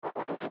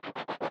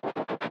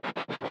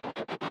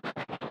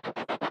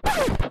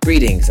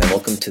Greetings and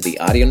welcome to the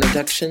audio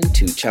introduction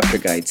to Chapter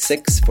Guide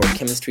 6 for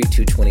Chemistry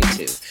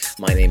 222.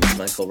 My name is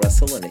Michael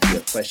Russell, and if you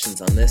have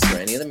questions on this or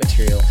any other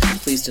material,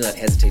 please do not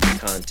hesitate to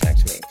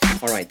contact me.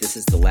 Alright, this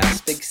is the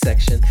last big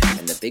section,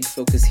 and the big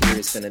focus here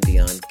is going to be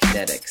on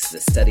kinetics,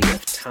 the study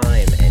of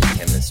time and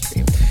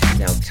chemistry.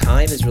 Now,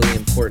 time is really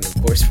important,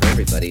 of course, for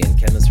everybody, and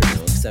chemists are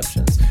no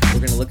exceptions.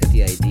 We're going to look at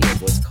the idea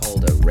of what's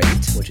called a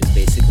rate, which is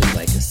basically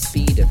like a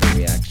speed of a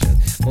reaction.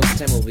 Most of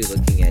the time we'll be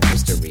looking at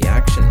just a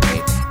reaction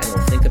rate, and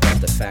we'll think about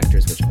the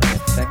factors which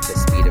might affect the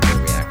speed of a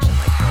reaction,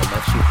 like how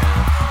much you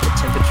have, the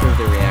temperature of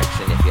the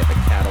reaction, if you have a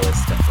catalyst,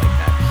 stuff like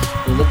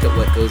that. We'll look at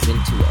what goes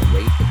into a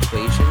rate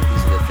equation.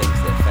 These are the things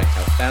that affect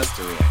how fast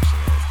a reaction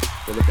is.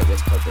 We'll look at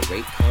what's called the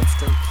rate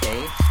constant,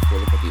 K. We'll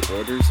look at the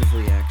orders of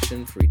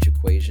reaction for each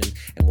equation,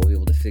 and we'll be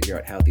able to figure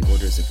out how the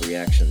orders of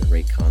reaction, the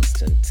rate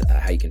constant,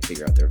 how you can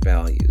figure out their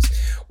values.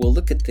 We'll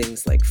look at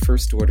things like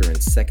first order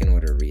and second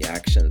order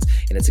reactions,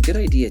 and it's a good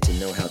idea to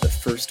know how the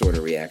first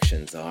order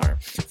reactions are.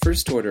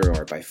 First order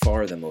are by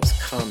far the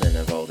most common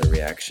of all the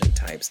reaction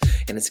types,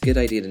 and it's a good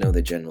idea to know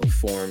the general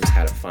forms,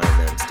 how to find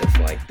them, stuff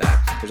like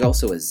that. There's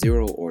also a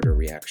zero order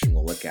reaction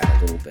we'll look at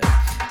a little bit.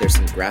 There's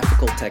some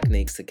graphical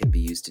techniques that can be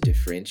used to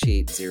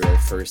differentiate zero,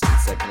 first, and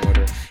second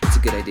order. It's a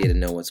good idea to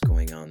know what's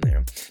going on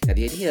there. Now,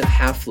 the idea of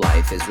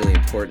half-life is really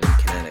important in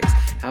kinetics.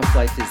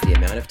 Half-life is the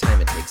amount of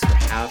time it takes for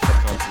half the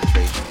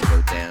concentration to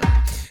go down.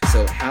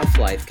 So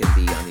half-life can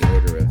be on the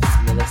order of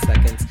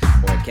milliseconds,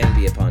 or it can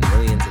be upon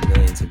millions and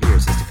millions of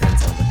years. It just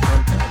depends on the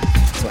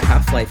compound. So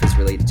half-life is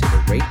related to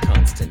the rate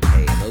constant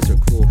K, and those are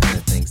cool kind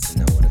of things to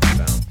know what it's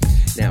about.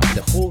 Now,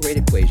 the whole rate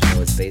equation,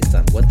 though, is based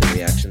on what the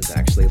reaction's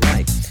actually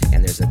like.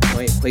 And there's an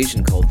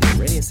equation called the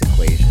Arrhenius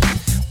equation,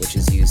 which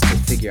is used to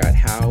figure out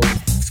how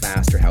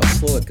fast or how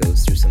slow it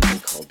goes through something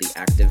called the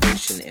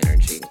activation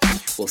energy.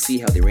 We'll see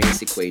how the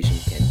Arrhenius equation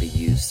can be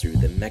used through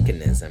the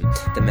mechanism.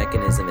 The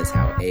mechanism is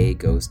how A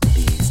goes to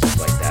B, stuff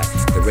like that.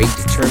 The rate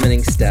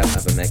determining step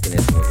of a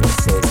mechanism is what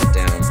slows it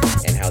down,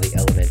 and how the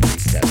elementary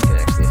steps can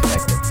actually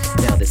affect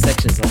it. Now, this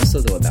section is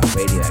also, though, about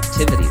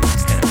radioactivity, which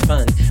is kind of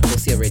fun.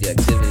 We'll see how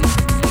radioactivity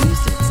can be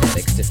used in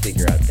kinetics to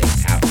figure out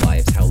things,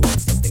 half-lives, how long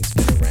something's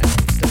been around,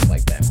 stuff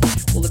like that.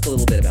 We'll look a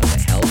little bit about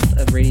the health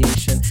of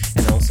radiation,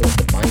 and also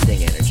the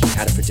binding energy,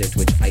 how to predict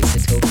which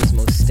isotope is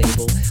most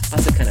stable.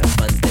 Lots of kind of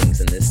fun things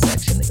in this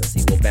section that you'll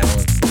see. We'll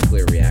balance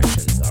nuclear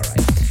reactions,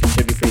 alright.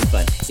 Should be pretty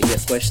fun. If you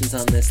have questions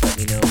on this, let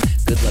me know.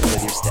 Good luck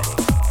with your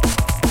study.